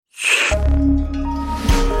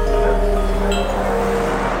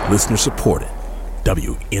Listener supported.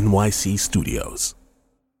 WNYC Studios.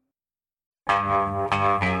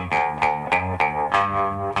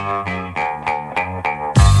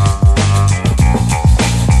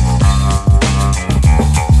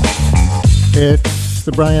 It's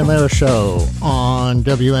the Brian Lehrer Show on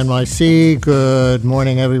WNYC. Good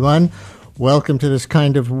morning, everyone. Welcome to this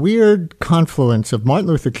kind of weird confluence of Martin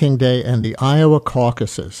Luther King Day and the Iowa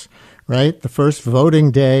caucuses, right? The first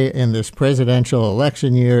voting day in this presidential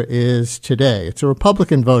election year is today. It's a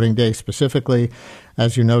Republican voting day specifically,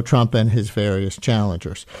 as you know, Trump and his various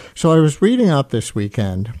challengers. So I was reading up this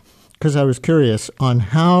weekend because I was curious on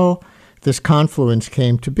how this confluence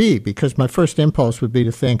came to be, because my first impulse would be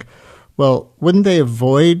to think, well, wouldn't they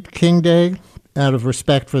avoid King Day out of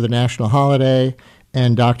respect for the national holiday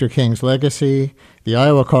and Dr. King's legacy? The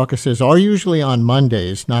Iowa caucuses are usually on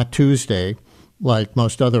Mondays, not Tuesday, like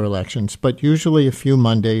most other elections, but usually a few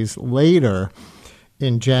Mondays later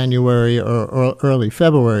in January or early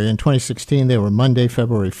February. In 2016, they were Monday,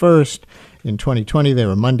 February 1st. In 2020, they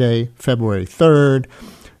were Monday, February 3rd.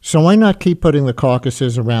 So why not keep putting the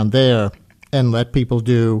caucuses around there and let people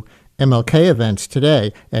do MLK events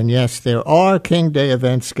today? And yes, there are King Day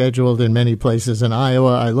events scheduled in many places in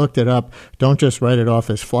Iowa. I looked it up. Don't just write it off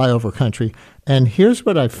as flyover country. And here's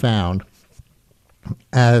what I found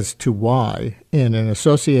as to why in an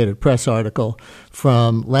Associated Press article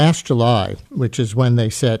from last July, which is when they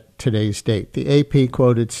set today's date. The AP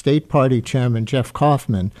quoted State Party Chairman Jeff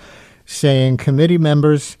Kaufman saying committee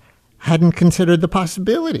members hadn't considered the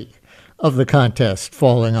possibility of the contest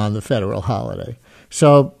falling on the federal holiday.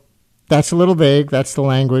 So that's a little vague. That's the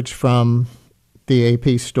language from the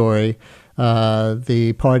AP story.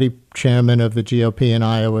 The party chairman of the GOP in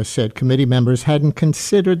Iowa said committee members hadn't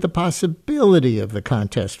considered the possibility of the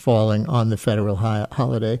contest falling on the federal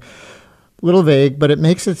holiday. A little vague, but it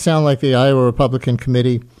makes it sound like the Iowa Republican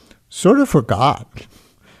Committee sort of forgot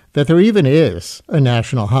that there even is a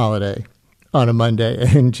national holiday on a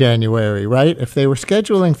Monday in January, right? If they were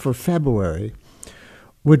scheduling for February,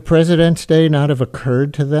 would President's Day not have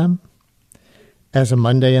occurred to them as a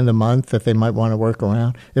Monday in the month that they might want to work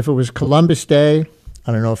around? If it was Columbus Day,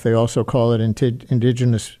 I don't know if they also call it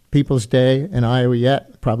Indigenous Peoples Day in Iowa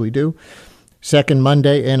yet, probably do. Second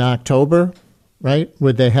Monday in October, right?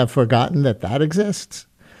 Would they have forgotten that that exists?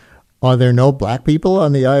 Are there no black people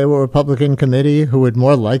on the Iowa Republican Committee who would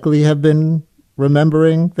more likely have been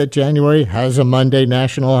remembering that January has a Monday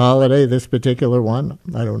national holiday, this particular one?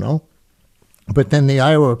 I don't know. But then the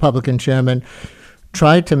Iowa Republican chairman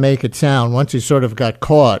tried to make it sound, once he sort of got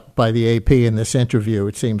caught by the AP in this interview,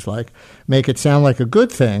 it seems like, make it sound like a good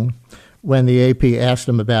thing. When the AP asked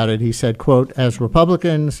him about it, he said, quote, as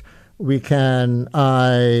Republicans, we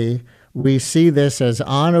see this as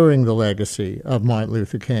honoring the legacy of Martin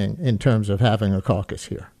Luther King in terms of having a caucus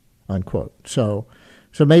here, unquote. So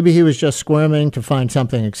maybe he was just squirming to find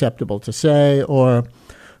something acceptable to say, or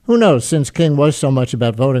who knows, since King was so much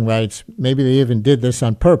about voting rights, maybe they even did this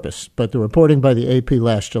on purpose. But the reporting by the AP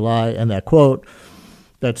last July and that quote,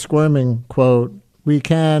 that squirming quote, we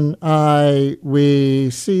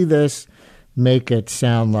see this, make it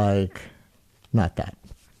sound like not that.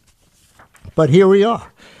 But here we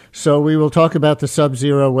are. So we will talk about the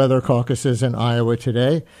sub-zero weather caucuses in Iowa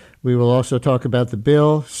today. We will also talk about the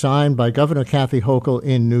bill signed by Governor Kathy Hochul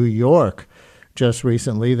in New York just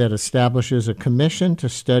recently that establishes a commission to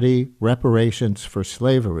study reparations for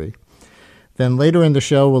slavery. Then later in the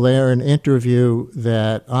show, we'll air an interview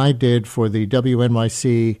that I did for the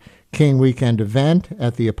WNYC King Weekend event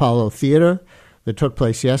at the Apollo Theater that took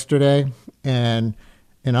place yesterday. And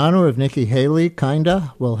in honor of Nikki Haley,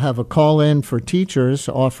 we'll have a call-in for teachers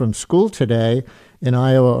off from school today in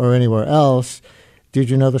Iowa or anywhere else. Did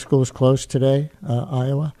you know the school is closed today,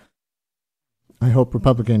 Iowa? I hope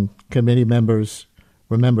Republican committee members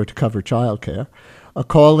remember to cover childcare. A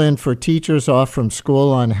call-in for teachers off from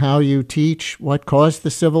school on how you teach what caused the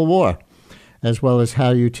Civil War, as well as how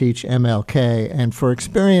you teach MLK. And for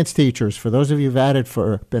experienced teachers, for those of you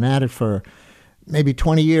who've been at it for maybe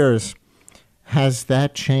 20 years, has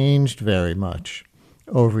that changed very much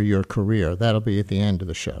over your career? That'll be at the end of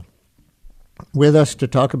the show. With us to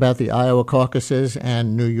talk about the Iowa caucuses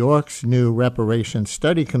and New York's new Reparations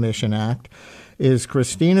Study Commission Act is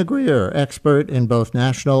Christina Greer, expert in both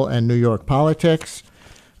national and New York politics.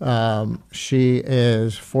 She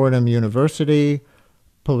is Fordham University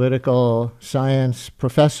political science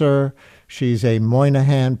professor. She's a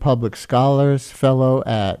Moynihan Public Scholars fellow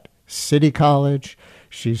at City College.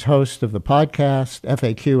 She's host of the podcast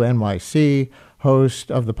FAQNYC, host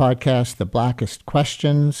of the podcast The Blackest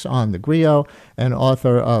Questions on the Grio, and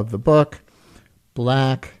author of the book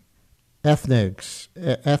Black Ethnics,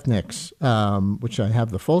 which I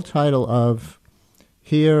have the full title of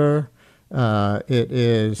here. It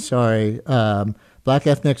is, Black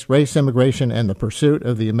Ethnics, Race, Immigration, and the Pursuit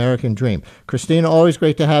of the American Dream. Christina, always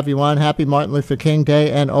great to have you on. Happy Martin Luther King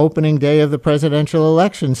Day and opening day of the presidential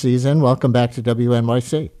election season. Welcome back to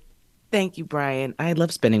WNYC. Thank you, Brian. I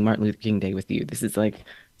love spending Martin Luther King Day with you. This is like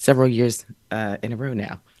several years in a row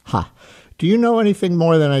now. Do you know anything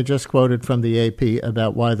more than I just quoted from the AP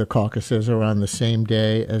about why the caucuses are on the same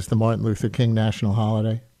day as the Martin Luther King national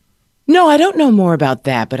holiday? No, I don't know more about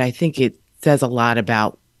that, but I think it says a lot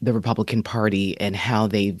about the Republican Party and how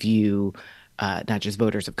they view not just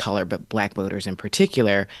voters of color, but Black voters in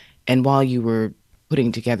particular. And while you were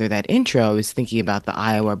putting together that intro, I was thinking about the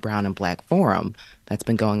Iowa Brown and Black Forum that's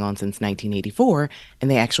been going on since 1984, and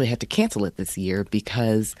they actually had to cancel it this year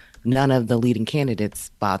because none of the leading candidates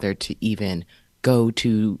bothered to even go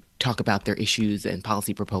to talk about their issues and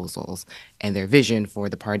policy proposals and their vision for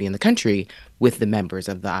the party and the country with the members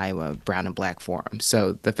of the Iowa Brown and Black Forum.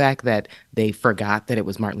 So the fact that they forgot that it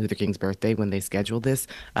was Martin Luther King's birthday when they scheduled this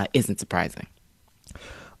isn't surprising.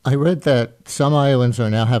 I read that some Iowans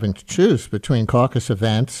are now having to choose between caucus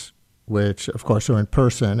events, which of course are in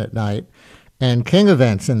person at night, and King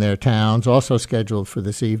events in their towns, also scheduled for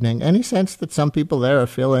this evening. Any sense that some people there are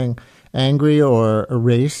feeling angry or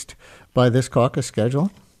erased by this caucus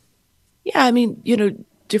schedule? Yeah, I mean,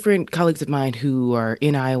 different colleagues of mine who are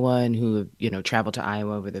in Iowa and who have, traveled to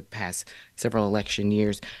Iowa over the past several election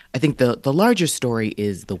years. I think the larger story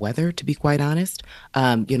is the weather, to be quite honest.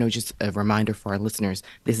 Just a reminder for our listeners,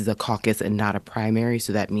 this is a caucus and not a primary.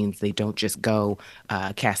 So that means they don't just go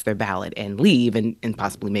cast their ballot and leave and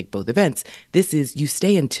possibly make both events. This is you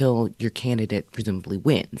stay until your candidate presumably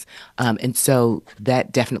wins. And so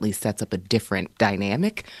that definitely sets up a different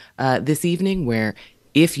dynamic this evening where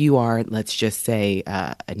if you are, let's just say,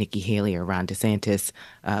 a Nikki Haley or Ron DeSantis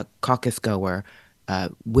caucus goer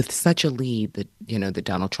with such a lead that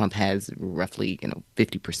Donald Trump has roughly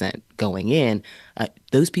 50% going in,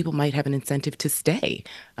 those people might have an incentive to stay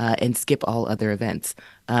and skip all other events.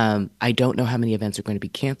 I don't know how many events are going to be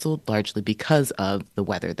canceled, largely because of the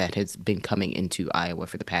weather that has been coming into Iowa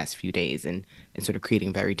for the past few days and sort of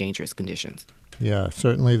creating very dangerous conditions. Yeah,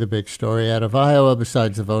 certainly the big story out of Iowa,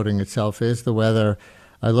 besides the voting itself, is the weather.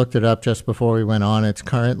 I looked it up just before we went on. It's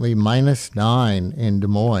currently -9 in Des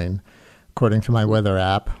Moines, according to my weather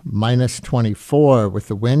app, -24 with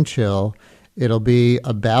the wind chill. It'll be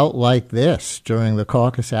about like this during the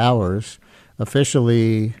caucus hours.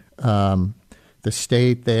 Officially, the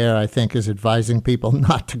state there, I think, is advising people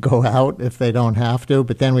not to go out if they don't have to.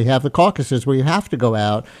 But then we have the caucuses where you have to go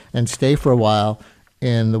out and stay for a while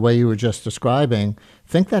in the way you were just describing.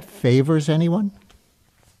 Think that favors anyone?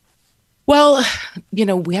 Well,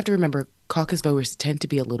 we have to remember caucus voters tend to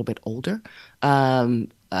be a little bit older. You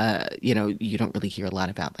don't really hear a lot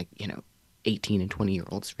about 18 and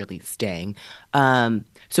 20-year-olds really staying.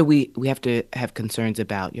 So we have to have concerns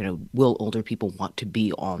about, will older people want to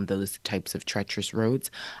be on those types of treacherous roads?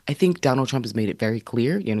 I think Donald Trump has made it very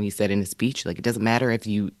clear. He said in his speech, it doesn't matter if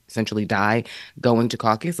you essentially die going to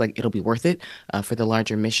caucus, it'll be worth it for the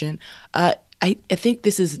larger mission. I think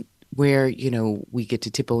this is where, we get to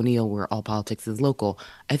Tip O'Neill, where all politics is local.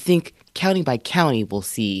 I think county by county we'll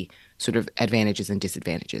see sort of advantages and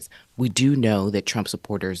disadvantages. We do know that Trump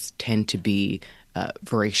supporters tend to be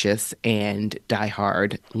voracious and die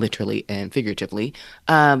hard, literally and figuratively.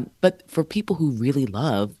 But for people who really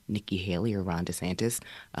love Nikki Haley or Ron DeSantis,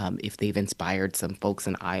 if they've inspired some folks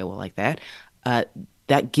in Iowa like that,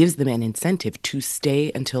 that gives them an incentive to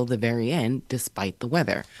stay until the very end, despite the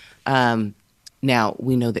weather. Now,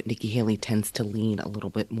 we know that Nikki Haley tends to lean a little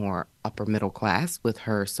bit more upper middle class with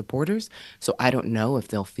her supporters. So I don't know if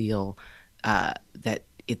they'll feel that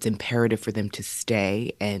it's imperative for them to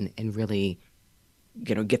stay and really,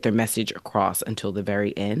 get their message across until the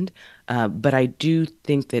very end. But I do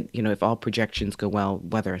think that, if all projections go well,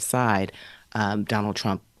 weather aside, Donald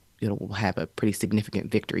Trump will have a pretty significant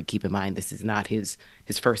victory. Keep in mind, this is not his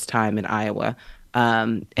first time in Iowa.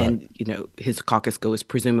 And, his caucus goers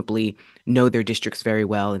presumably know their districts very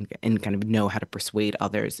well and kind of know how to persuade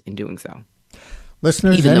others in doing so.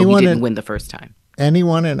 Listeners, even though he didn't win the first time.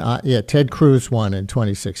 Anyone in Ted Cruz won in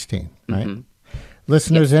 2016, right? Mm-hmm.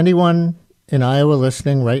 Listeners, Yep. Anyone in Iowa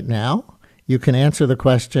listening right now, you can answer the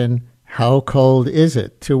question, how cold is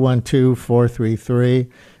it?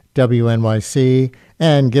 212-433-WNYC,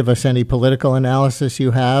 and give us any political analysis you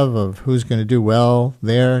have of who's going to do well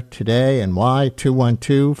there today and why.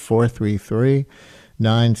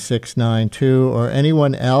 212-433-9692, or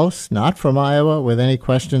anyone else not from Iowa with any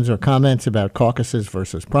questions or comments about caucuses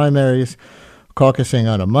versus primaries.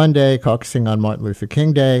 caucusing on a Monday, caucusing on Martin Luther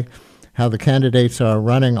King Day, how the candidates are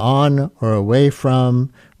running on or away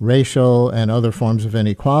from racial and other forms of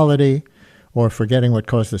inequality, or forgetting what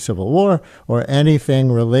caused the Civil War, or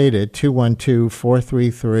anything related.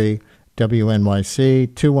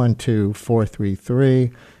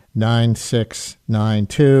 212-433-WNYC,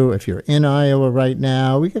 212-433-9692. If you're in Iowa right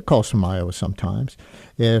now, we get calls from Iowa sometimes.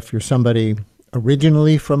 If you're somebody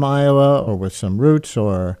originally from Iowa or with some roots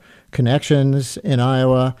or connections in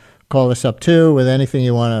Iowa, call us up too with anything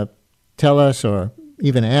you want to tell us or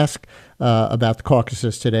even ask about the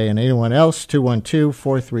caucuses today. And anyone else,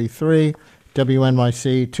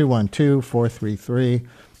 212-433-WNYC,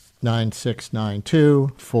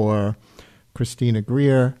 212-433-9692 for Christina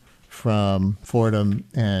Greer from Fordham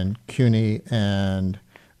and CUNY and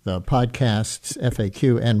the podcasts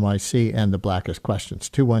FAQNYC and the Blackest Questions,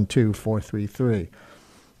 212-433-WNYC,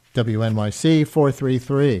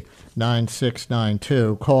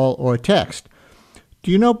 433-9692. Call or text.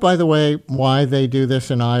 Do you know, by the way, why they do this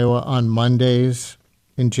in Iowa on Mondays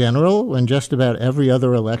in general, when just about every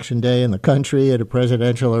other election day in the country at a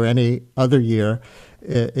presidential or any other year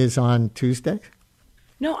is on Tuesday?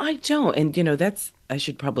 No, I don't. And, I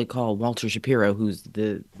should probably call Walter Shapiro, who's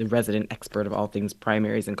the resident expert of all things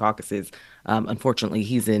primaries and caucuses. Unfortunately,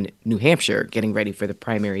 he's in New Hampshire getting ready for the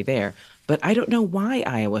primary there. But I don't know why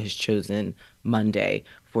Iowa has chosen Monday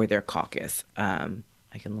for their caucus. I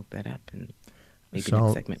can look that up and maybe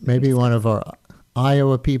next segment. Maybe one of our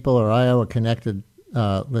Iowa people or Iowa connected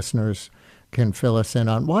listeners can fill us in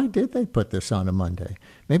on why did they put this on a Monday?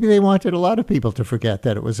 Maybe they wanted a lot of people to forget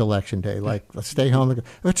that it was election day. Like, let's stay home.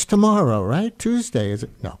 It's tomorrow, right? Tuesday, is it?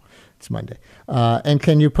 No, it's Monday. And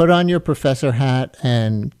can you put on your professor hat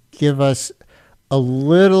and give us a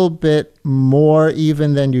little bit more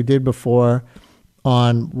even than you did before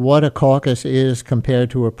on what a caucus is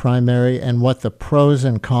compared to a primary and what the pros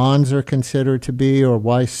and cons are considered to be, or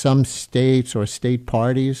why some states or state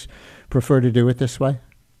parties prefer to do it this way?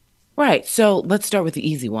 Right. So let's start with the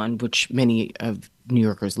easy one, which many of New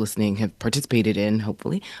Yorkers listening have participated in,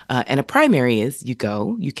 hopefully. And a primary is you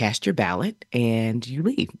go, you cast your ballot, and you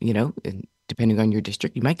leave. And depending on your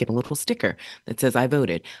district, you might get a little sticker that says I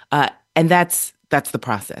voted. And that's the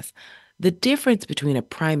process. The difference between a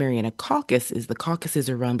primary and a caucus is the caucuses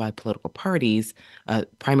are run by political parties.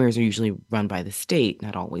 Primaries are usually run by the state,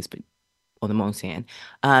 not always, but on the most hand.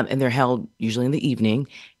 And they're held usually in the evening,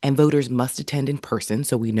 and voters must attend in person.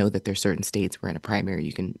 So we know that there's certain states where in a primary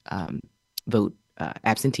you can vote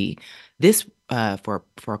absentee. This, for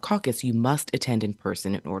a caucus, you must attend in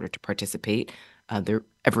person in order to participate.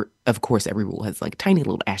 Of course, every rule has like tiny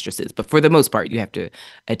little asterisks, but for the most part, you have to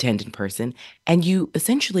attend in person. And you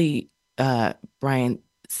essentially, Brian,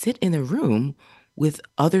 sit in the room with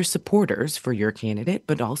other supporters for your candidate,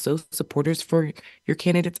 but also supporters for your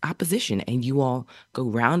candidate's opposition. And you all go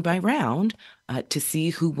round by round to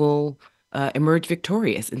see who will emerge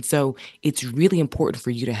victorious. And so it's really important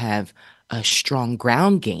for you to have a strong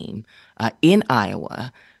ground game in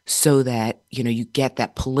Iowa so that, you get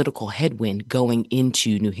that political headwind going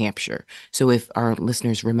into New Hampshire. So if our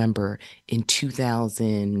listeners remember in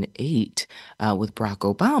 2008 with Barack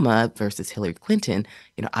Obama versus Hillary Clinton,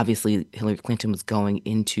 obviously Hillary Clinton was going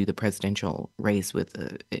into the presidential race with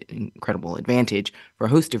an incredible advantage for a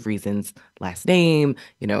host of reasons. Last name,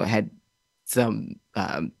 had some,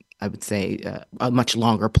 I would say, a much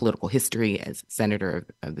longer political history as senator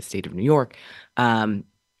of the state of New York.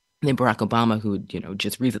 Then Barack Obama, who had,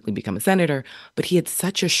 just recently become a senator, but he had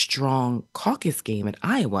such a strong caucus game in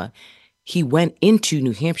Iowa. He went into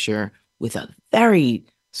New Hampshire with a very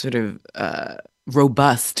sort of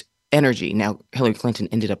robust energy. Now, Hillary Clinton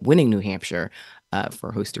ended up winning New Hampshire for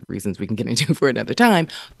a host of reasons we can get into for another time,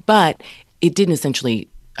 but it didn't essentially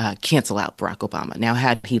cancel out Barack Obama. Now,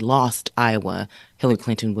 had he lost Iowa, Hillary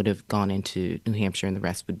Clinton would have gone into New Hampshire and the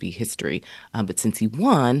rest would be history. But since he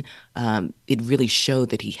won, it really showed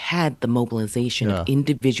that he had the mobilization of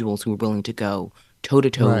individuals who were willing to go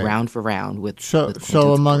toe-to-toe, round for round with Clinton's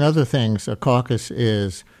So among supporters. other things, a caucus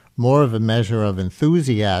is more of a measure of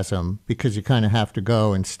enthusiasm because you kind of have to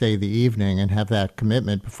go and stay the evening and have that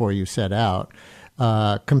commitment before you set out,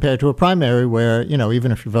 compared to a primary where,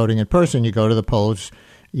 even if you're voting in person, you go to the polls,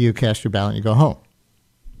 you cast your ballot, and you go home.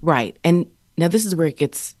 Right. And now this is where it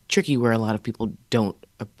gets tricky, where a lot of people don't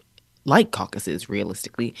like caucuses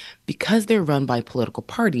realistically. Because they're run by political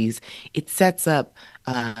parties, it sets up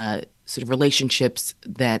sort of relationships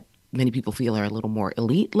that many people feel are a little more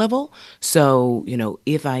elite level. So,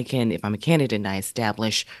 if I'm a candidate and I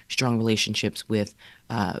establish strong relationships with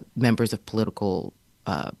members of political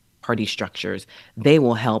party structures, they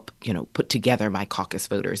will help, put together my caucus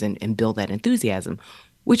voters and build that enthusiasm,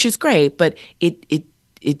 which is great, but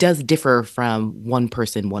it does differ from one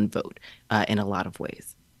person, one vote in a lot of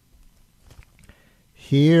ways.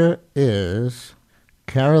 Here is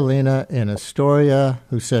Carolina in Astoria,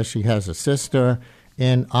 who says she has a sister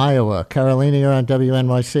in Iowa. Carolina, you're on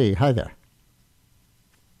WNYC. Hi there.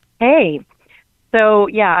 Hey. So,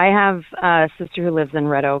 yeah, I have a sister who lives in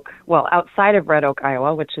Red Oak, well, outside of Red Oak,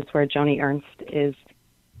 Iowa, which is where Joni Ernst is,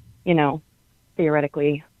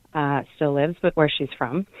 theoretically still lives, but where she's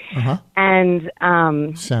from. Uh-huh. And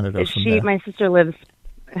Senator from there. My sister lives,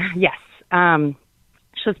 yes,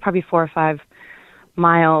 she lives probably 4 or 5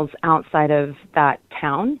 miles outside of that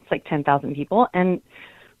town. It's like 10,000 people. And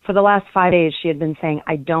for the last 5 days, she had been saying,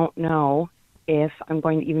 I don't know if I'm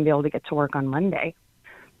going to even be able to get to work on Monday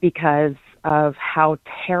because of how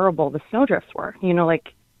terrible the snowdrifts were.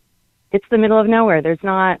 It's the middle of nowhere. There's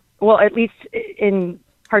not, well, at least in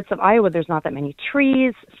parts of Iowa, there's not that many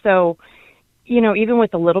trees. So, even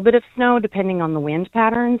with a little bit of snow, depending on the wind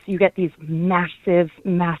patterns, you get these massive,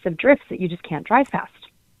 massive drifts that you just can't drive past.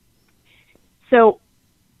 So,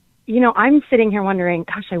 I'm sitting here wondering,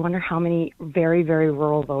 gosh, I wonder how many very, very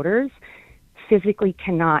rural voters physically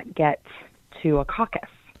cannot get to a caucus.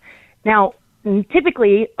 Now,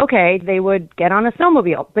 typically, okay, they would get on a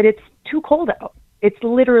snowmobile, but it's too cold out. It's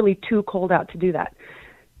literally too cold out to do that.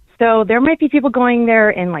 So there might be people going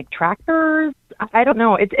there in like tractors. I don't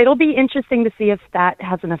know. It'll be interesting to see if that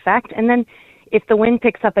has an effect. And then if the wind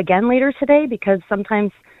picks up again later today, because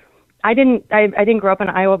sometimes I didn't grow up in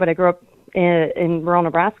Iowa, but I grew up in rural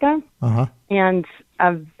Nebraska. Uh-huh. And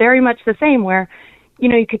very much the same where,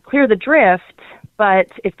 you could clear the drift,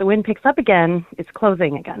 but if the wind picks up again, it's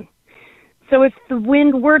closing again. So if the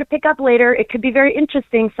wind were to pick up later, it could be very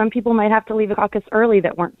interesting. Some people might have to leave a caucus early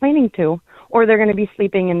that weren't planning to, or they're going to be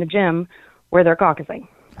sleeping in the gym where they're caucusing.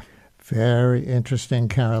 Very interesting,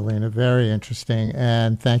 Carolina. Very interesting.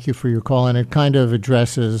 And thank you for your call. And it kind of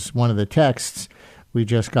addresses one of the texts we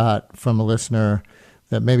just got from a listener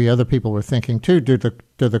that maybe other people were thinking too. Do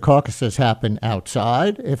the caucuses happen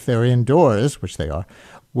outside? If they're indoors, which they are,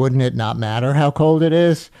 wouldn't it not matter how cold it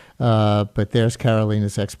is? But there's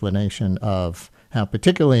Carolina's explanation of how,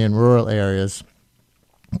 particularly in rural areas,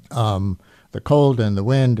 the cold and the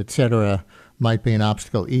wind, et cetera, might be an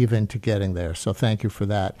obstacle even to getting there. So thank you for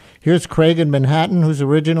that. Here's Craig in Manhattan, who's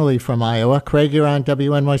originally from Iowa. Craig, you're on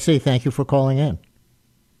WNYC. Thank you for calling in.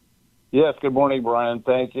 Yes, good morning, Brian.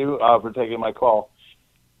 Thank you for taking my call.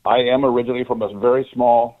 I am originally from a very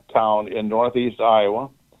small town in northeast Iowa.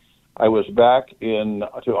 I was back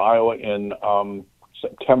to Iowa in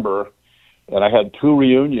September, and I had 2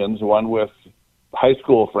 reunions, one with high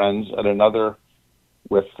school friends and another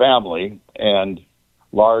with family, and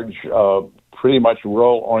large, pretty much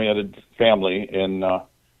rural-oriented family in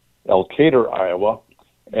Elkader, Iowa.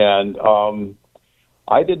 And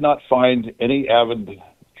I did not find any avid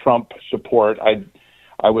Trump support.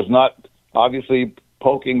 I was not obviously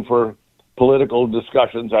poking for political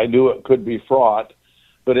discussions. I knew it could be fraught,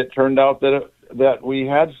 but it turned out that we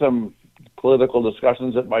had some political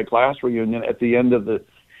discussions at my class reunion at the end of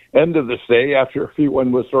the stay, after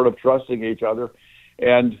everyone was sort of trusting each other.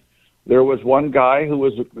 And there was one guy who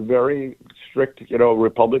was very strict,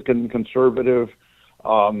 Republican, conservative,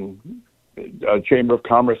 Chamber of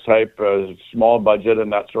Commerce type, small budget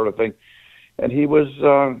and that sort of thing. And he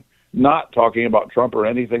was not talking about Trump or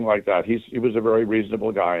anything like that. He was a very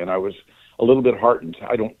reasonable guy, and I was a little bit heartened.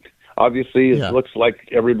 Obviously, it looks like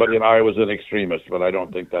everybody in Iowa is an extremist, but I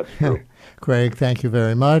don't think that's true. Craig, thank you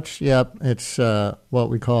very much. Yep, it's what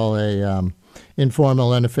we call a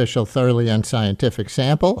informal, unofficial, thoroughly unscientific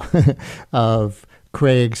sample of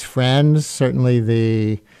Craig's friends. Certainly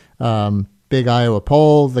the big Iowa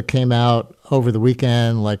poll that came out over the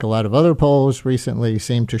weekend, like a lot of other polls recently,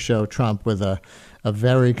 seemed to show Trump with a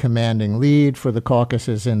very commanding lead for the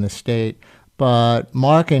caucuses in the state. But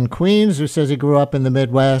Mark in Queens, who says he grew up in the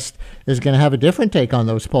Midwest, is going to have a different take on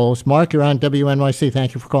those polls. Mark, you're on WNYC.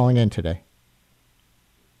 Thank you for calling in today.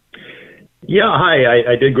 Yeah,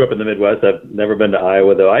 hi. I did grow up in the Midwest. I've never been to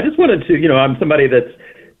Iowa, though. I just wanted to, I'm somebody that's,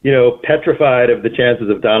 petrified of the chances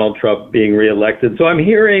of Donald Trump being reelected. So I'm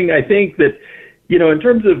hearing, I think that, in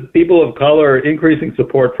terms of people of color increasing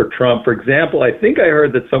support for Trump, for example, I think I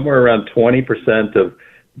heard that somewhere around 20% of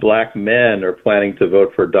Black men are planning to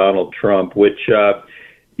vote for Donald Trump, which,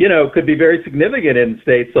 could be very significant in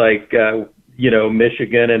states like,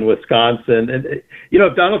 Michigan and Wisconsin. And,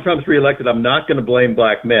 if Donald Trump's reelected, I'm not going to blame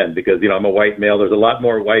Black men because, I'm a white male. There's a lot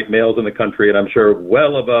more white males in the country, and I'm sure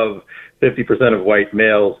well above 50% of white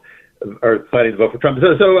males are planning to vote for Trump.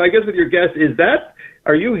 So I guess with your guess,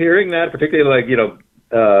 are you hearing that, particularly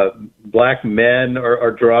black men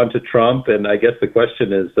are drawn to Trump? And I guess the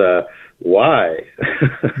question is, why?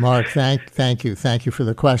 Mark, thank you for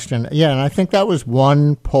the question. Yeah, and I think that was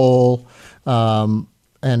one poll,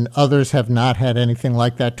 and others have not had anything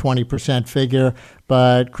like that 20% figure.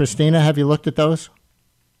 But Christina, have you looked at those?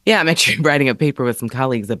 Yeah, I'm actually writing a paper with some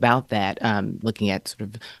colleagues about that, looking at sort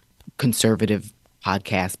of conservative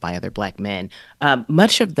podcasts by other black men.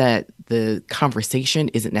 Much of the conversation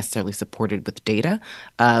isn't necessarily supported with data.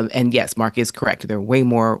 And yes, Mark is correct. There are way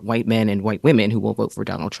more white men and white women who will vote for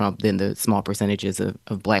Donald Trump than the small percentages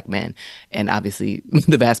of black men. And obviously,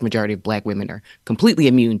 the vast majority of black women are completely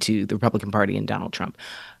immune to the Republican Party and Donald Trump.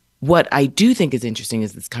 What I do think is interesting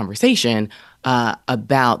is this conversation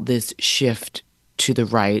about this shift to the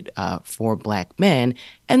right for black men.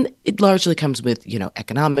 And it largely comes with,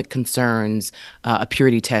 economic concerns, a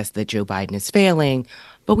purity test that Joe Biden is failing.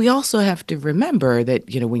 But we also have to remember that,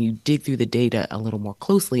 when you dig through the data a little more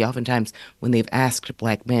closely, oftentimes when they've asked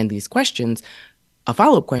black men these questions, a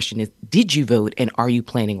follow-up question is, did you vote and are you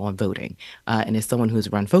planning on voting? And as someone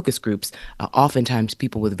who's run focus groups, oftentimes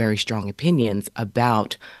people with very strong opinions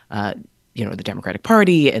about the Democratic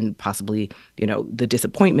Party and possibly, the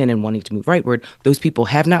disappointment and wanting to move rightward, those people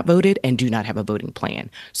have not voted and do not have a voting plan.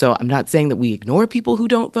 So I'm not saying that we ignore people who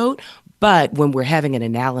don't vote, but when we're having an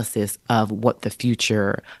analysis of what the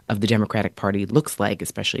future of the Democratic Party looks like,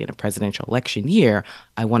 especially in a presidential election year,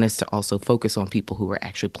 I want us to also focus on people who are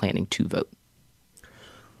actually planning to vote.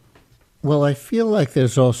 Well, I feel like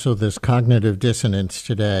there's also this cognitive dissonance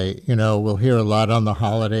today. We'll hear a lot on the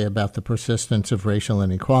holiday about the persistence of racial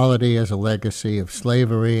inequality as a legacy of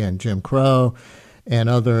slavery and Jim Crow and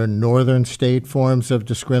other northern state forms of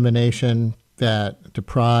discrimination that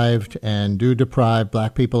deprived and do deprive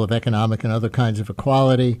black people of economic and other kinds of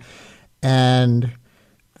equality. And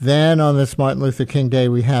then on this Martin Luther King Day,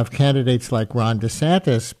 we have candidates like Ron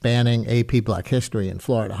DeSantis banning AP Black History in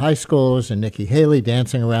Florida high schools and Nikki Haley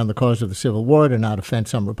dancing around the cause of the Civil War to not offend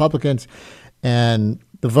some Republicans. And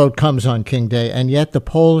the vote comes on King Day. And yet the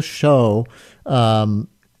polls show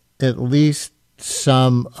at least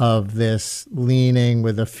some of this leaning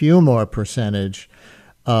with a few more percentage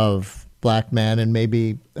of black men and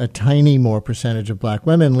maybe a tiny more percentage of black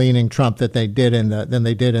women leaning Trump than they did in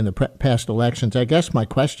the past elections. I guess my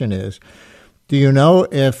question is, do you know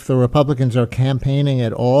if the Republicans are campaigning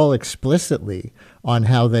at all explicitly on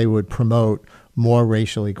how they would promote more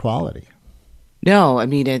racial equality? No, I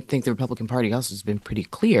think the Republican Party also has been pretty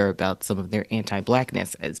clear about some of their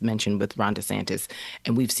anti-blackness, as mentioned with Ron DeSantis.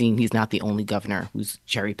 And we've seen he's not the only governor who's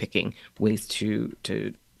cherry-picking ways to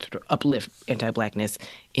uplift anti-blackness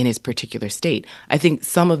in his particular state. I think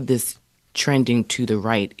some of this trending to the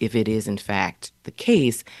right, if it is in fact the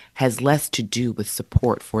case, has less to do with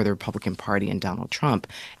support for the Republican Party and Donald Trump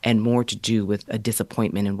and more to do with a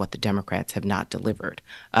disappointment in what the Democrats have not delivered,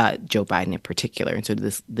 Joe Biden in particular. And so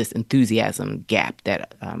this enthusiasm gap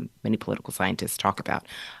that many political scientists talk about.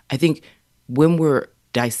 I think when we're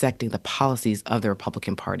dissecting the policies of the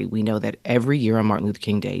Republican Party, we know that every year on Martin Luther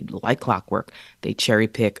King Day, like clockwork, they cherry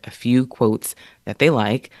pick a few quotes that they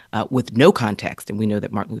like with no context. And we know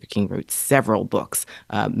that Martin Luther King wrote several books,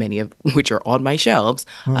 many of which are on my shelves,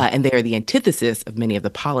 and they are the antithesis of many of the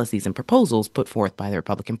policies and proposals put forth by the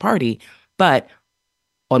Republican Party. But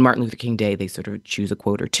on Martin Luther King Day, they sort of choose a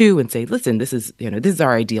quote or two and say, listen, this is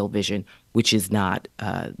our ideal vision, which is not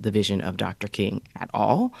the vision of Dr. King at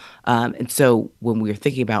all. And so when we're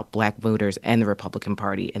thinking about black voters and the Republican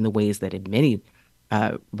Party and the ways that in many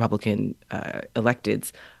Republican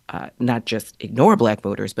electeds not just ignore black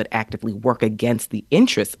voters, but actively work against the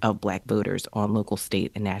interests of black voters on local, state,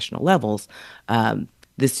 and national levels,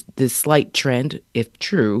 this slight trend, if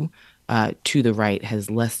true, to the right has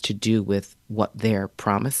less to do with what they're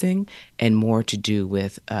promising and more to do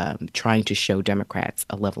with trying to show Democrats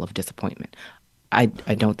a level of disappointment. I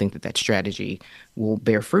don't think that strategy will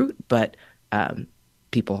bear fruit, but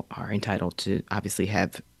people are entitled to obviously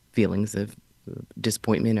have feelings of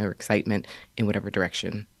disappointment or excitement in whatever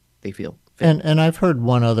direction they feel fit. And I've heard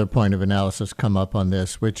one other point of analysis come up on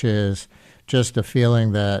this, which is just a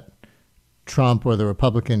feeling that Trump or the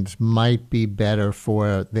Republicans might be better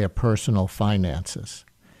for their personal finances.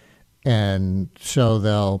 And so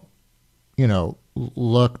they'll,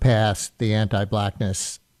 look past the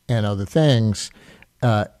anti-blackness and other things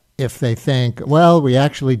if they think, well, we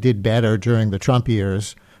actually did better during the Trump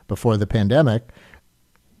years before the pandemic.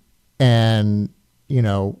 And,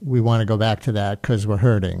 we want to go back to that because we're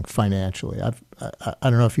hurting financially. I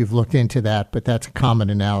don't know if you've looked into that, but that's a common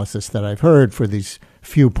analysis that I've heard for these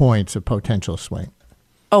few points of potential swing.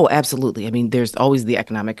 Oh, absolutely. I mean, there's always the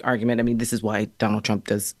economic argument. I mean, this is why Donald Trump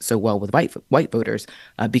does so well with white voters,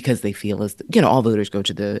 because they feel as all voters go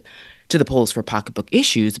to the polls for pocketbook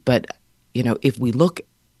issues. But if we look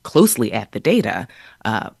closely at the data,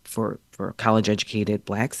 for college educated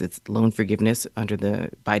blacks, it's loan forgiveness under the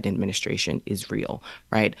Biden administration is real,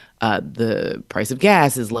 right? The price of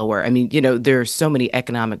gas is lower. I mean, there are so many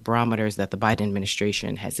economic barometers that the Biden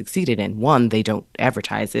administration has succeeded in. One, they don't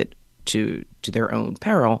advertise it to their own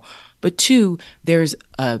peril, but two, there's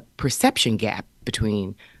a perception gap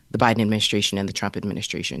between the Biden administration and the Trump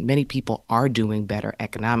administration. Many people are doing better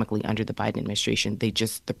economically under the Biden administration.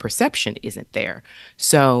 The perception isn't there.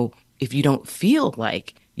 So if you don't feel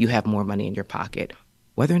like you have more money in your pocket,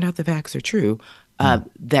 whether or not the facts are true,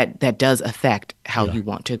 that does affect how you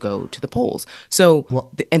want to go to the polls.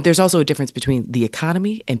 So, and there's also a difference between the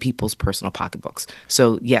economy and people's personal pocketbooks.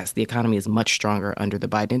 So yes, the economy is much stronger under the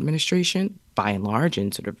Biden administration, by and large,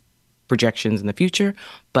 and sort of projections in the future.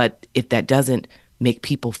 But if that doesn't make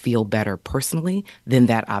people feel better personally, then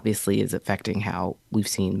that obviously is affecting how we've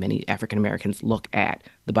seen many African Americans look at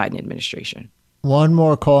the Biden administration. One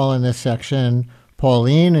more call in this section.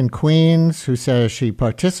 Pauline in Queens, who says she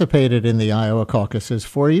participated in the Iowa caucuses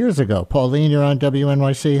 4 years ago. Pauline, you're on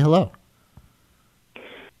WNYC. Hello.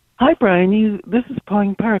 Hi, Brian. This is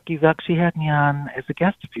Pauline Park. You've actually had me on as a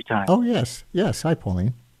guest a few times. Oh, yes. Yes. Hi,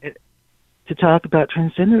 Pauline. To talk about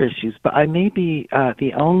transgender issues, but I may be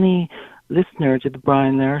the only listener to the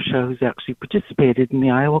Brian Lehrer Show who's actually participated in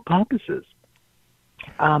the Iowa caucuses.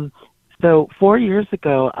 So 4 years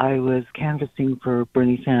ago, I was canvassing for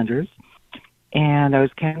Bernie Sanders, and I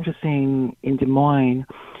was canvassing in Des Moines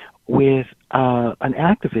with an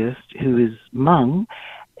activist who is Hmong,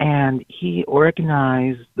 and he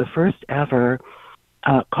organized the first ever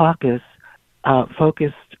caucus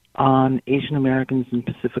focused on Asian Americans and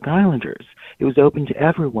Pacific Islanders. It was open to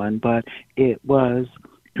everyone, but it was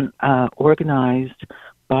organized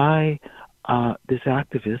by this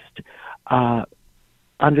activist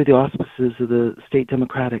under the auspices of the State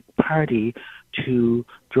Democratic Party to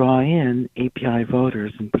draw in API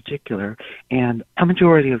voters in particular, and a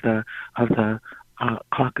majority of the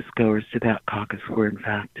caucus goers to that caucus were in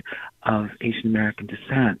fact of Asian American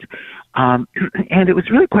descent. And it was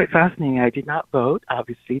really quite fascinating. I did not vote,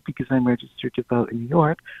 obviously, because I'm registered to vote in New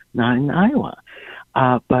York, not in Iowa.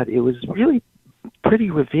 But it was really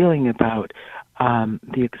pretty revealing about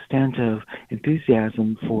the extent of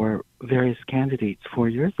enthusiasm for various candidates 4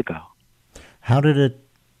 years ago. How did it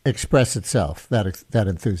express itself, that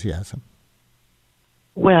enthusiasm?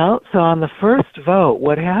 Well, so on the first vote,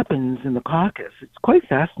 what happens in the caucus, it's quite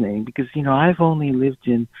fascinating because, I've only lived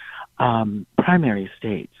in primary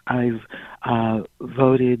states. I've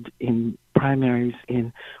voted in primaries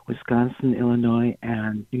in Wisconsin, Illinois,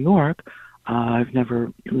 and New York. I've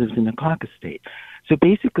never lived in a caucus state. So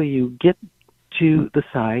basically you get to the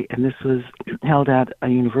site, and this was held at a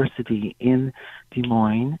university in Des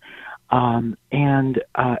Moines, and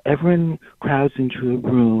everyone crowds into a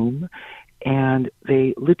room, and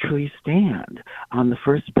they literally stand. On the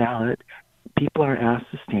first ballot, people are asked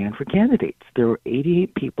to stand for candidates. There were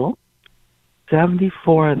 88 people.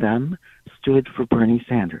 74 of them stood for Bernie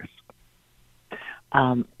Sanders.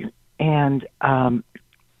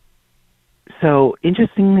 So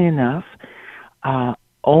interestingly enough,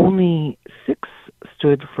 only 6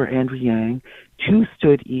 stood for Andrew Yang, 2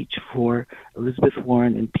 stood each for Elizabeth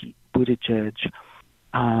Warren and Pete Buttigieg.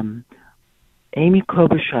 Amy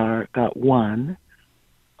Klobuchar got 1.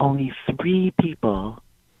 Only 3 people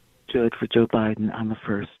stood for Joe Biden on the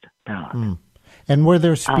first ballot. And were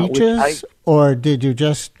there speeches, or did you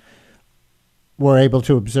just were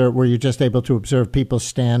you just able to observe people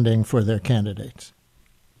standing for their candidates?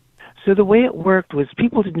 So the way it worked was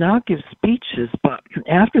people did not give speeches, but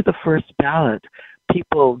after the first ballot,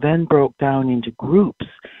 people then broke down into groups.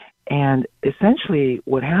 And essentially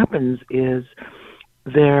what happens is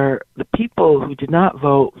the people who did not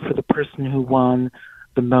vote for the person who won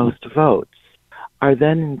the most votes are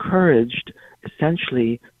then encouraged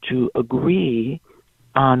essentially to agree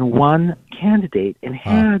on one candidate, and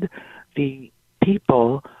had the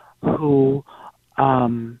people who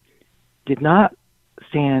did not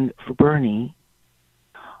stand for Bernie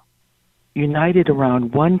united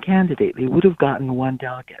around one candidate, they would have gotten 1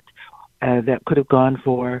 delegate. That could have gone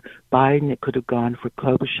for Biden, it could have gone for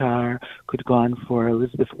Klobuchar, could have gone for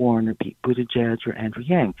Elizabeth Warren or Pete Buttigieg or Andrew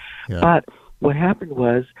Yang. Yeah. But what happened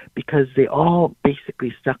was, because they all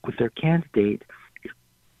basically stuck with their candidate,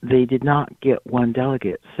 they did not get 1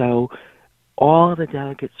 delegate. So all the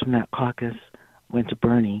delegates from that caucus went to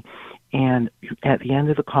Bernie. And at the end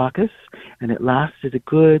of the caucus, and it lasted a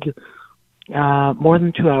good more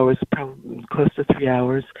than 2 hours, probably close to 3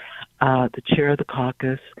 hours. The chair of the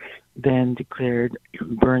caucus then declared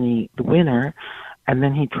Bernie the winner, and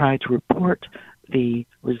then he tried to report the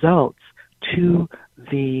results to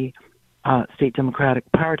the State Democratic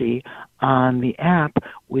Party on the app,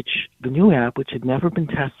 the new app, which had never been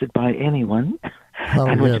tested by anyone. Oh,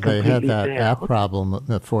 yeah, they had that app problem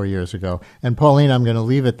 4 years ago. And Pauline, I'm going to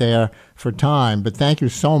leave it there for time, but thank you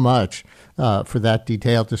so much for that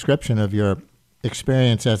detailed description of your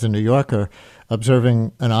experience as a New Yorker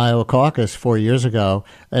observing an Iowa caucus 4 years ago.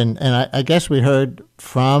 And I guess we heard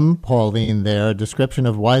from Pauline there a description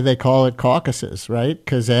of why they call it caucuses, right?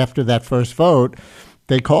 Because after that first vote,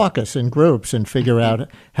 they caucus in groups and figure out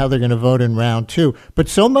how they're going to vote in round two. But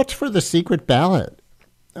so much for the secret ballot,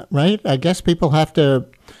 right? I guess people have to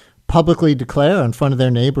publicly declare in front of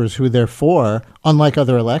their neighbors who they're for, unlike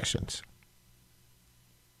other elections.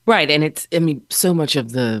 Right. And so much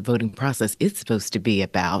of the voting process is supposed to be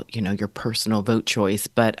about, your personal vote choice.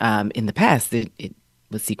 But in the past, it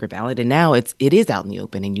was secret ballot. And now it is out in the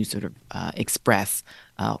open, and you sort of express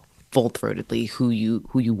full-throatedly who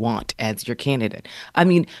you want as your candidate.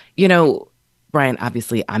 Brian,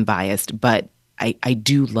 obviously I'm biased, but I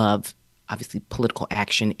do love, obviously, political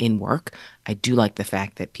action in work. I do like the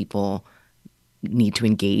fact that people need to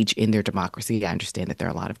engage in their democracy. I understand that there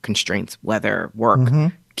are a lot of constraints, whether work,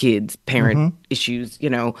 kids, parent issues,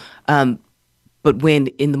 but when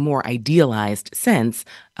in the more idealized sense,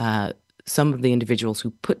 some of the individuals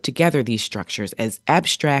who put together these structures, as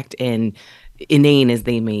abstract and inane as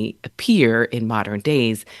they may appear in modern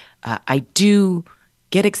days, I do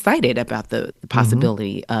get excited about the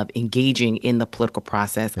possibility of engaging in the political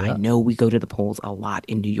process. Yeah. I know we go to the polls a lot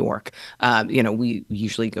in New York. We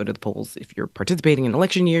usually go to the polls, if you're participating in an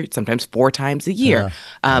election year, sometimes 4 times a year.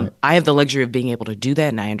 Right. I have the luxury of being able to do that,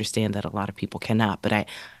 and I understand that a lot of people cannot. But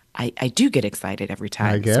I do get excited every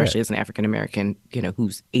time, especially as an African American,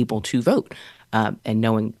 who's able to vote, and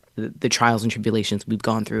knowing the trials and tribulations we've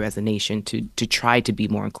gone through as a nation to try to be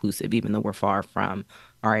more inclusive, even though we're far from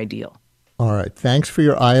our ideal. All right. Thanks for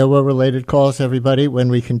your Iowa-related calls, everybody. When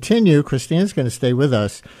we continue, Christina's going to stay with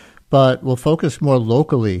us, but we'll focus more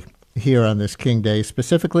locally here on this King Day,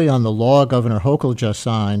 specifically on the law Governor Hochul just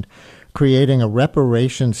signed, creating a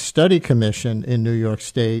Reparations Study Commission in New York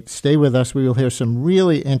State. Stay with us. We will hear some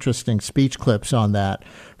really interesting speech clips on that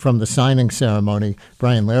from the signing ceremony.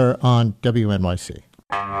 Brian Lehrer on WNYC.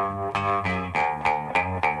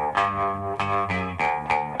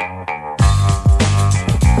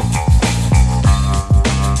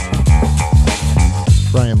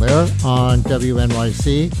 Brian Lehrer on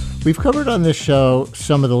WNYC. We've covered on this show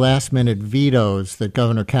some of the last-minute vetoes that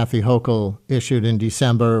Governor Kathy Hochul issued in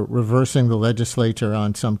December, reversing the legislature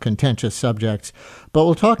on some contentious subjects. But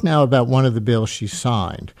we'll talk now about one of the bills she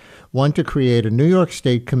signed, one to create a New York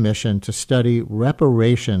State commission to study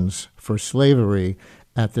reparations for slavery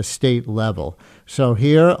at the state level. So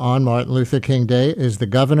here on Martin Luther King Day is the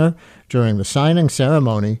governor during the signing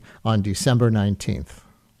ceremony on December 19th.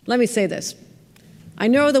 Let me say this. I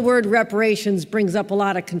know the word reparations brings up a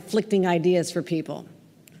lot of conflicting ideas for people.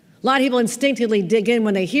 A lot of people instinctively dig in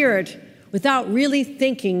when they hear it without really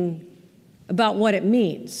thinking about what it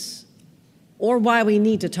means or why we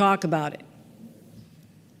need to talk about it.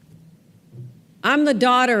 I'm the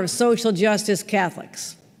daughter of social justice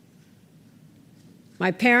Catholics. My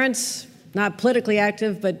parents, not politically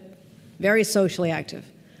active, but very socially active.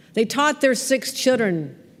 They taught their 6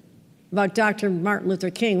 children about Dr. Martin Luther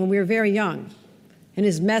King when we were very young, and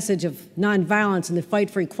his message of nonviolence and the fight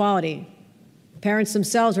for equality. Parents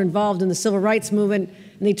themselves were involved in the civil rights movement,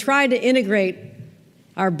 and they tried to integrate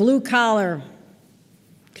our blue-collar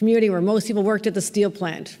community where most people worked at the steel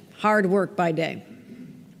plant, hard work by day,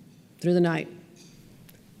 through the night.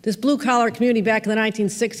 This blue-collar community back in the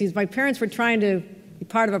 1960s, my parents were trying to be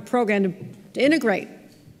part of a program to integrate,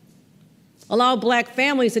 allow black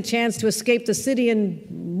families a chance to escape the city and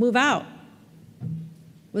move out. It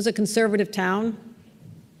was a conservative town.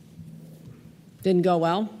 Didn't go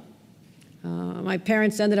well. My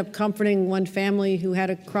parents ended up comforting one family who had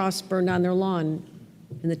a cross burned on their lawn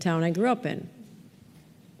in the town I grew up in.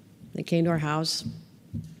 They came to our house.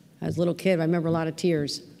 As a little kid, I remember a lot of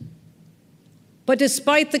tears. But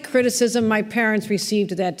despite the criticism my parents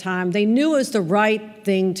received at that time, they knew it was the right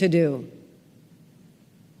thing to do.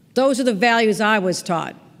 Those are the values I was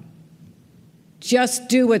taught. Just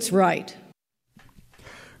do what's right.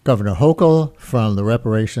 Governor Hochul from the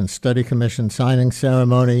Reparations Study Commission signing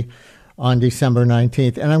ceremony on December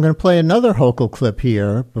 19th. And I'm going to play another Hochul clip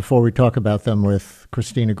here before we talk about them with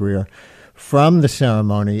Christina Greer from the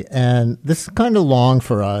ceremony. And this is kind of long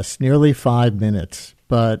for us, nearly 5 minutes,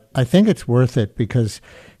 but I think it's worth it because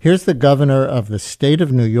here's the governor of the state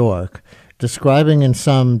of New York describing in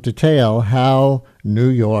some detail how New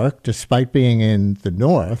York, despite being in the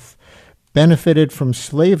North, benefited from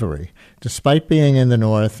slavery, despite being in the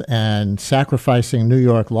North and sacrificing New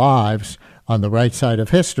York lives on the right side of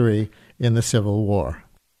history in the Civil War.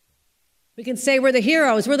 We can say we're the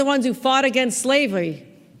heroes, we're the ones who fought against slavery,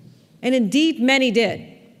 and indeed many did.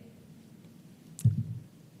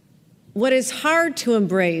 What is hard to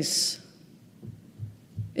embrace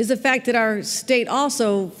is the fact that our state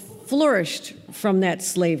also flourished from that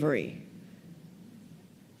slavery.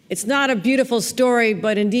 It's not a beautiful story,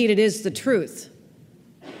 but indeed it is the truth.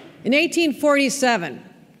 In 1847,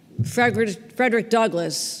 Frederick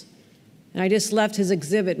Douglass, and I just left his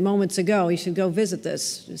exhibit moments ago, you should go visit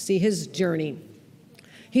this to see his journey.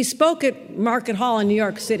 He spoke at Market Hall in New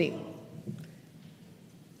York City,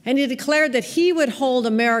 and he declared that he would hold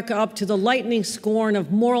America up to the lightning scorn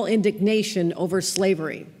of moral indignation over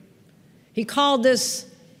slavery. He called this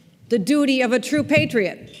the duty of a true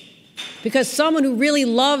patriot, because someone who really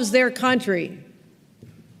loves their country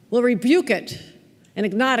will rebuke it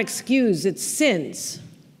and not excuse its sins.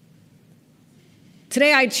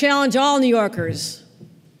 Today, I challenge all New Yorkers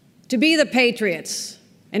to be the patriots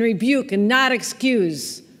and rebuke and not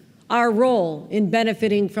excuse our role in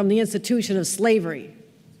benefiting from the institution of slavery.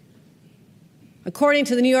 According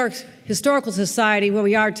to the New York Historical Society, where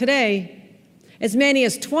we are today, as many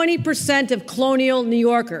as 20% of colonial New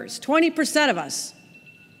Yorkers, 20% of us,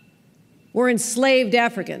 were enslaved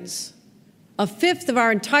Africans. A fifth of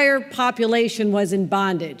our entire population was in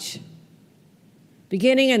bondage.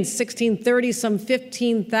 Beginning in 1630, some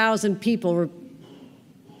 15,000 people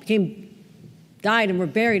died and were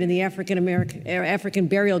buried in the African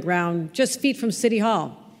burial ground just feet from City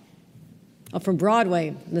Hall, up from Broadway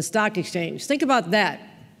and the Stock Exchange. Think about that.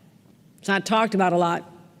 It's not talked about a lot.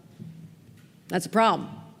 That's a problem.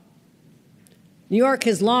 New York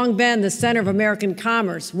has long been the center of American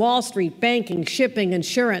commerce, Wall Street, banking, shipping,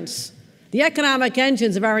 insurance, the economic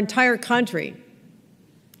engines of our entire country.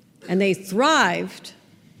 And they thrived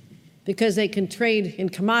because they can trade in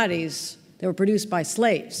commodities that were produced by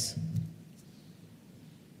slaves.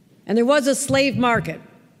 And there was a slave market.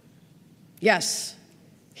 Yes,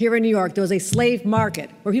 here in New York, there was a slave market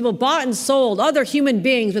where people bought and sold other human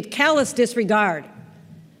beings with callous disregard.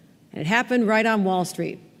 And it happened right on Wall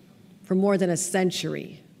Street for more than a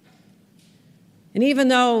century. And even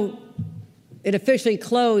though it officially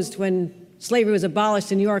closed when slavery was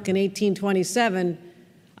abolished in New York in 1827,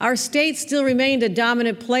 our state still remained a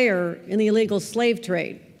dominant player in the illegal slave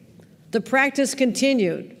trade. The practice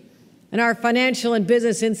continued, and our financial and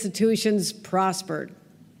business institutions prospered.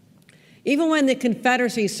 Even when the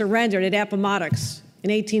Confederacy surrendered at Appomattox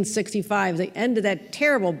in 1865, the end of that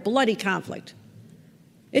terrible, bloody conflict,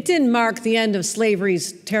 it didn't mark the end of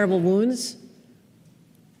slavery's terrible wounds.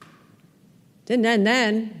 Didn't end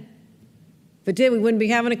then. If it did, we wouldn't be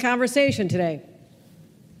having a conversation today.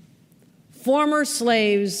 Former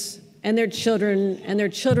slaves and their children and their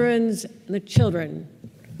children's and their children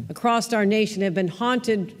across our nation have been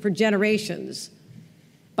haunted for generations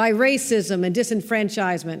by racism and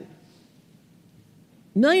disenfranchisement.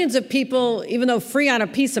 Millions of people, even though free on a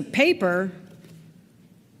piece of paper,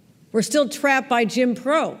 were still trapped by Jim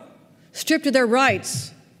Crow, stripped of their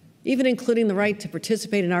rights, even including the right to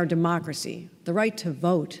participate in our democracy, the right to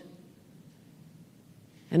vote.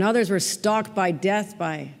 And others were stalked by death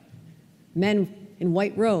by men in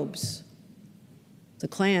white robes, the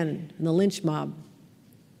Klan and the lynch mob.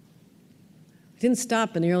 It didn't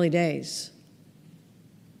stop in the early days.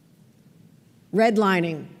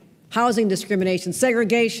 Redlining, housing discrimination,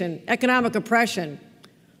 segregation, economic oppression,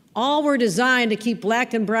 all were designed to keep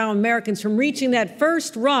black and brown Americans from reaching that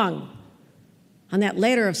first rung on that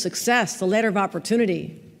ladder of success, the ladder of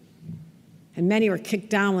opportunity. And many were kicked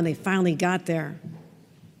down when they finally got there.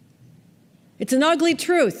 It's an ugly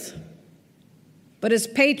truth, but as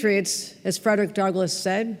patriots, as Frederick Douglass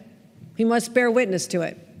said, we must bear witness to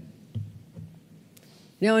it.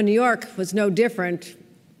 You know, in New York was no different.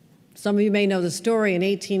 Some of you may know the story. In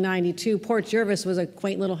 1892, Port Jervis was a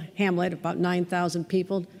quaint little hamlet, about 9,000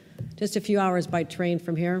 people, just a few hours by train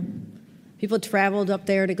from here. People traveled up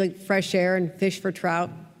there to get fresh air and fish for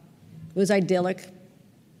trout. It was idyllic.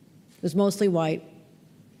 It was mostly white.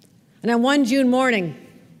 And on one June morning,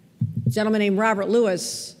 a gentleman named Robert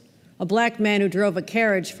Lewis, a black man who drove a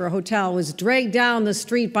carriage for a hotel, was dragged down the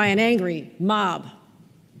street by an angry mob.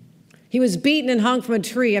 He was beaten and hung from a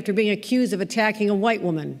tree after being accused of attacking a white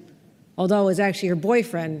woman, although it was actually her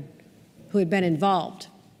boyfriend who had been involved.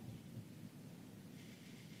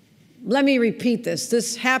 let me repeat this.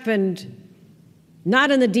 This happened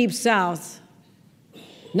not in the Deep South,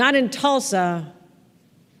 not in Tulsa.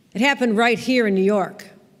 It happened right here in New York.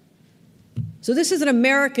 So this is an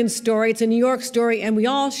American story. It's a New York story, and we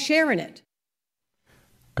all share in it.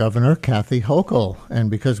 Governor Kathy Hochul.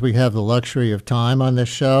 And because we have the luxury of time on this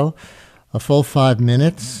show, a full 5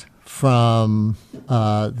 minutes from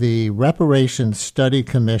the Reparations Study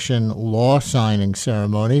Commission law signing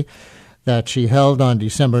ceremony that she held on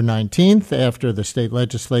December 19th after the state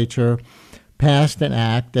legislature passed an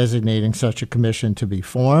act designating such a commission to be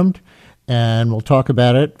formed. And we'll talk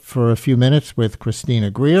about it for a few minutes with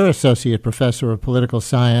Christina Greer, Associate Professor of Political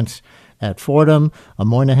Science at Fordham, a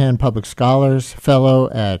Moynihan Public Scholars Fellow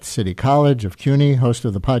at City College of CUNY, host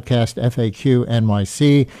of the podcast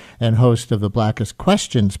FAQNYC, and host of the Blackest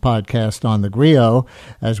Questions podcast on the Grio,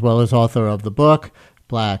 as well as author of the book,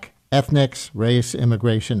 Black Ethnics, Race,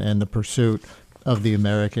 Immigration, and the Pursuit of the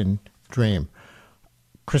American Dream.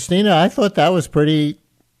 Christina, I thought that was pretty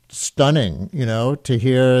stunning, to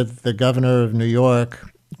hear the governor of New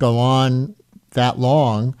York go on that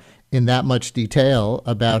long in that much detail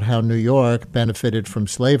about how New York benefited from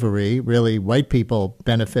slavery. Really, white people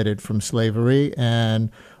benefited from slavery and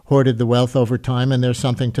hoarded the wealth over time, and there's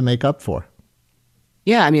something to make up for.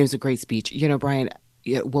 Yeah, it was a great speech. Brian,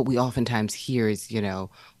 what we oftentimes hear is,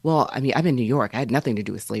 I'm in New York. I had nothing to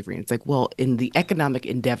do with slavery. And it's like, well, in the economic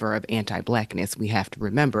endeavor of anti-Blackness, we have to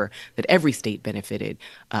remember that every state benefited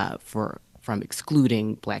from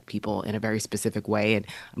excluding Black people in a very specific way. And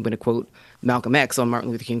I'm going to quote Malcolm X on Martin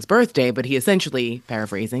Luther King's birthday, but he essentially,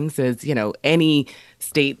 paraphrasing, says, any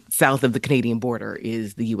state south of the Canadian border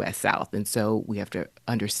is the U.S. South. And so we have to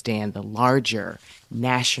understand the larger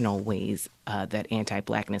national ways that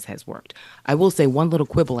anti-Blackness has worked. I will say one little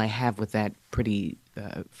quibble I have with that pretty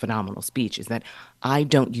phenomenal speech is that I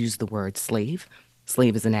don't use the word slave.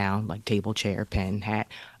 Slave is a noun, like table, chair, pen, hat.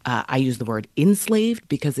 I use the word enslaved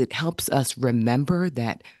because it helps us remember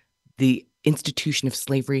that the institution of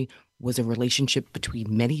slavery was a relationship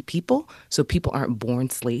between many people. So people aren't born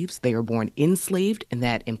slaves, they are born enslaved. And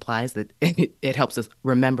that implies that it helps us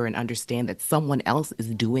remember and understand that someone else is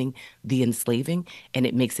doing the enslaving. And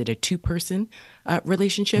it makes it a two-person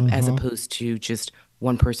relationship as opposed to just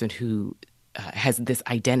one person who has this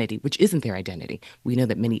identity, which isn't their identity. We know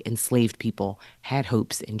that many enslaved people had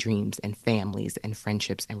hopes and dreams and families and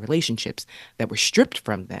friendships and relationships that were stripped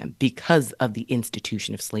from them because of the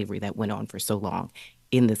institution of slavery that went on for so long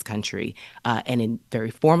in this country, and in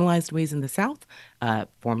very formalized ways in the South,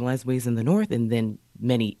 formalized ways in the North, and then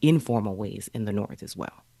many informal ways in the North as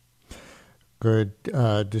well. Good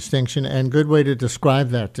distinction, and good way to describe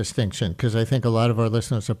that distinction, because I think a lot of our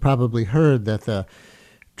listeners have probably heard that the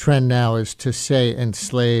trend now is to say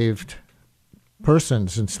enslaved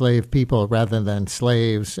persons, enslaved people, rather than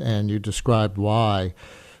slaves, and you described why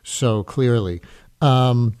so clearly.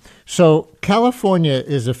 So California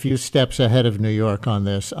is a few steps ahead of New York on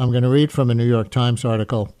this. I'm going to read from a New York Times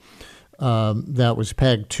article that was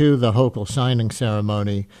pegged to the Hochul signing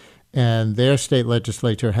ceremony, and their state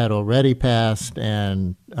legislature had already passed,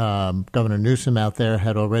 and Governor Newsom out there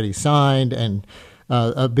had already signed, and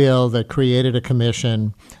a bill that created a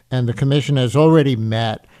commission, and the commission has already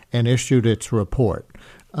met and issued its report.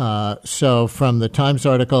 So from the Times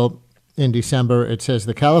article in December, it says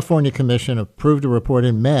the California Commission approved a report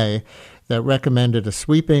in May that recommended a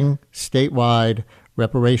sweeping statewide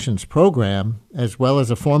reparations program, as well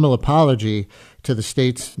as a formal apology to the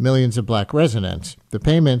state's millions of Black residents. The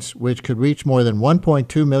payments, which could reach more than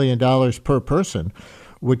 $1.2 million per person,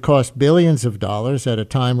 would cost billions of dollars at a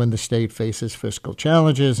time when the state faces fiscal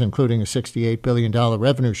challenges, including a $68 billion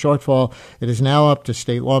revenue shortfall. It is now up to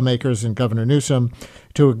state lawmakers and Governor Newsom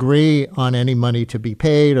to agree on any money to be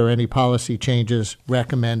paid or any policy changes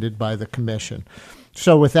recommended by the commission.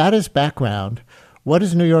 So with that as background, what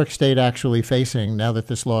is New York State actually facing now that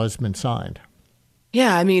this law has been signed?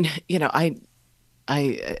 Yeah, I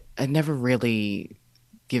never really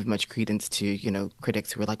give much credence to,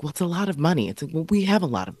 critics who are like, well, it's a lot of money. It's like, well, we have a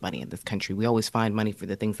lot of money in this country. We always find money for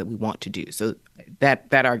the things that we want to do. So that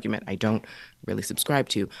argument I don't really subscribe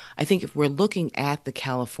to. I think if we're looking at the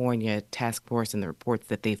California task force and the reports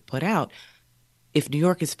that they've put out, if New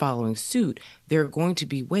York is following suit, there are going to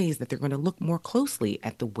be ways that they're going to look more closely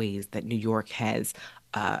at the ways that New York has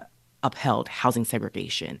upheld housing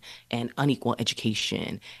segregation and unequal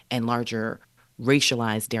education and larger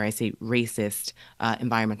racialized, dare I say, racist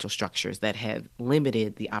environmental structures that have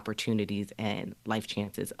limited the opportunities and life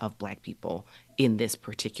chances of Black people in this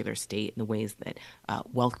particular state in the ways that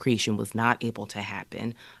wealth creation was not able to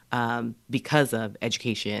happen because of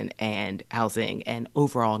education and housing and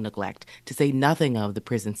overall neglect, to say nothing of the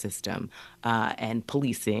prison system and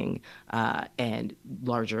policing and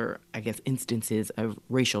larger, I guess, instances of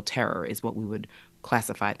racial terror is what we would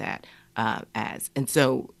classify that as. And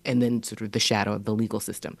then sort of the shadow of the legal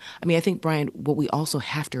system. I mean, I think, Brian, what we also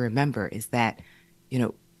have to remember is that,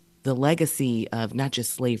 the legacy of not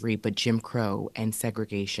just slavery, but Jim Crow and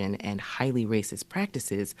segregation and highly racist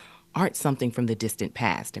practices aren't something from the distant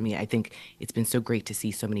past. I mean, I think it's been so great to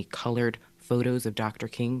see so many colored photos of Dr.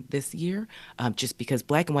 King this year, just because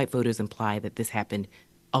Black and white photos imply that this happened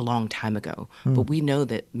a long time ago. But we know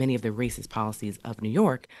that many of the racist policies of New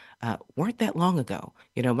York weren't that long ago.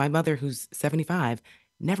 My mother, who's 75,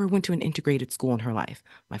 never went to an integrated school in her life.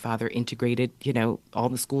 My father integrated, all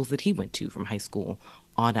the schools that he went to from high school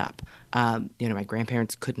on up. My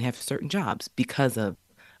grandparents couldn't have certain jobs because of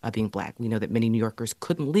being Black. We know that many New Yorkers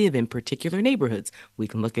couldn't live in particular neighborhoods. We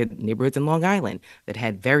can look at neighborhoods in Long Island that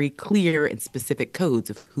had very clear and specific codes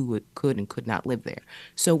of who could and could not live there.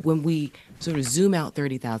 So when we sort of zoom out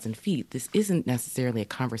 30,000 feet, this isn't necessarily a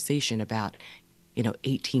conversation about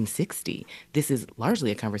 1860. This is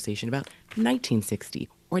largely a conversation about 1960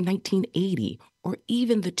 or 1980 or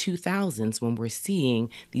even the 2000s, when we're seeing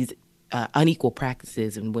these unequal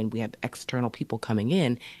practices and when we have external people coming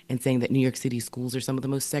in and saying that New York City schools are some of the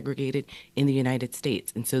most segregated in the United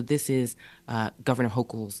States. And so this is Governor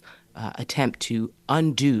Hochul's attempt to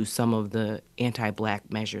undo some of the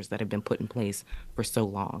anti-Black measures that have been put in place for so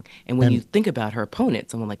long. And when you think about her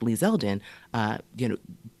opponent, someone like Lee Zeldin,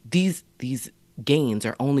 these gains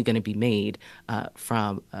are only going to be made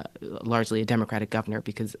from largely a Democratic governor,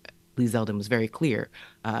 because Lee Zeldin was very clear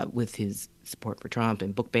with his support for Trump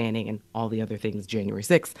and book banning and all the other things January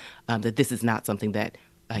 6th, that this is not something that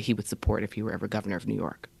he would support if he were ever governor of New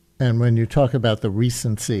York. And when you talk about the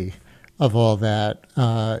recency of all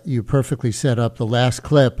that, you perfectly set up the last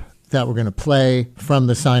clip that we're going to play from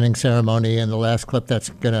the signing ceremony and the last clip that's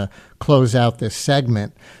going to close out this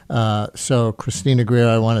segment. So, Christina Greer,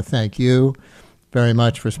 I want to thank you very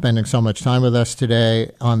much for spending so much time with us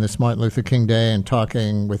today on this Martin Luther King Day and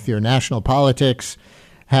talking with your national politics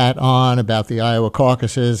hat on about the Iowa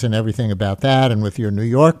caucuses and everything about that, and with your New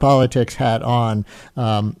York politics hat on,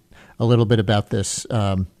 a little bit about this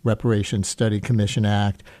Reparations Study Commission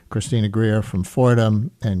Act. Christina Greer from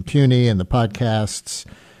Fordham and CUNY, and the podcasts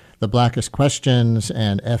The Blackest Questions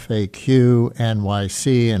and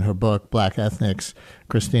FAQNYC, and her book Black Ethnics.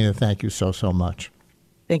 Christina, thank you so much.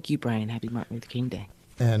 Thank you, Brian. Happy Martin Luther King Day.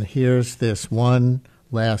 And here's this one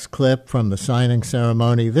last clip from the signing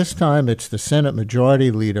ceremony. This time it's the Senate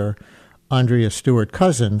Majority Leader, Andrea Stewart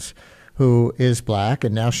Cousins, who is Black,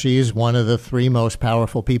 and now she's one of the three most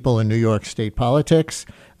powerful people in New York State politics,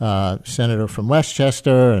 senator from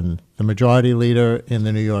Westchester and the Majority Leader in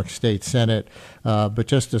the New York State Senate. But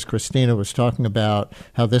just as Christina was talking about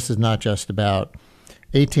how this is not just about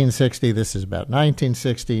 1860, this is about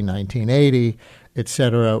 1960, 1980,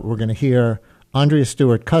 etc. We're going to hear Andrea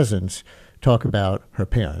Stewart Cousins talk about her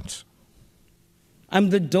parents. I'm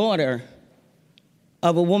the daughter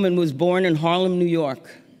of a woman who was born in Harlem, New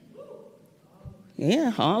York. Yeah,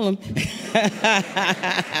 Harlem.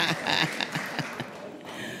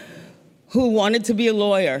 Who wanted to be a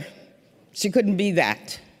lawyer. She couldn't be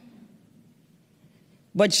that.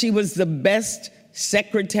 But she was the best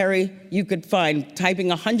secretary you could find, typing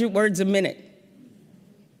 100 words a minute.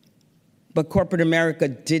 But corporate America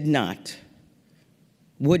did not,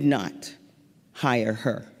 would not hire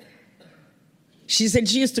her. She said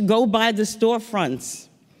she used to go by the storefronts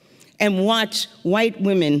and watch white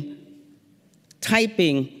women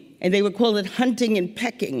typing, and they would call it hunting and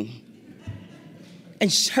pecking.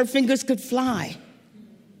 And her fingers could fly.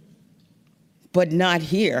 But not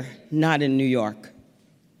here, not in New York.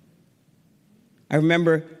 I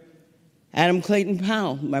remember Adam Clayton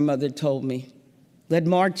Powell, my mother told me, led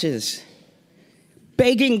marches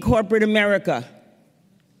begging corporate America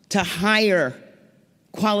to hire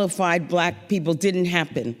qualified Black people. Didn't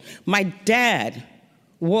happen. My dad,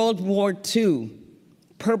 World War II,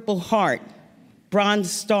 Purple Heart,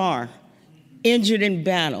 Bronze Star, injured in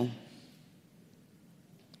battle,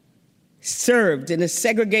 served in a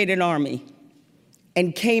segregated army,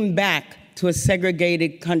 and came back to a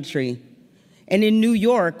segregated country. And in New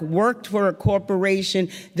York, worked for a corporation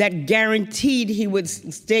that guaranteed he would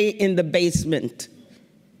stay in the basement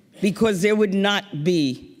because there would not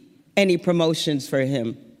be any promotions for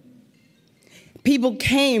him. People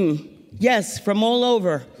came Yes, from all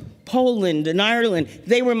over, Poland and Ireland.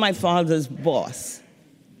 They were my father's boss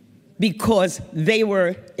because they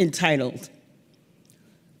were entitled.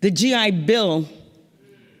 The GI Bill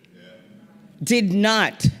did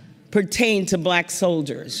not pertain to black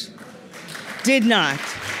soldiers. Did not.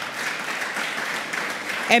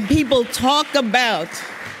 And people talk about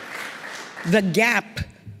the gap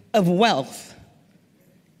of wealth.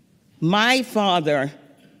 My father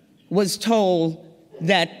was told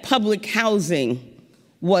that public housing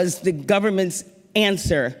was the government's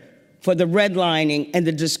answer for the redlining and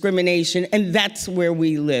the discrimination, and that's where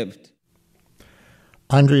we lived.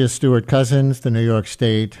 Andrea Stewart Cousins, the New York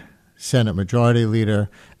State Senate Majority Leader,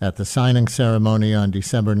 at the signing ceremony on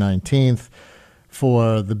December 19th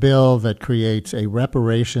for the bill that creates a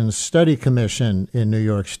Reparations Study Commission in New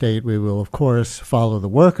York State. We will, of course, follow the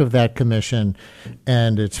work of that commission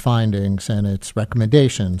and its findings and its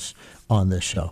recommendations on this show.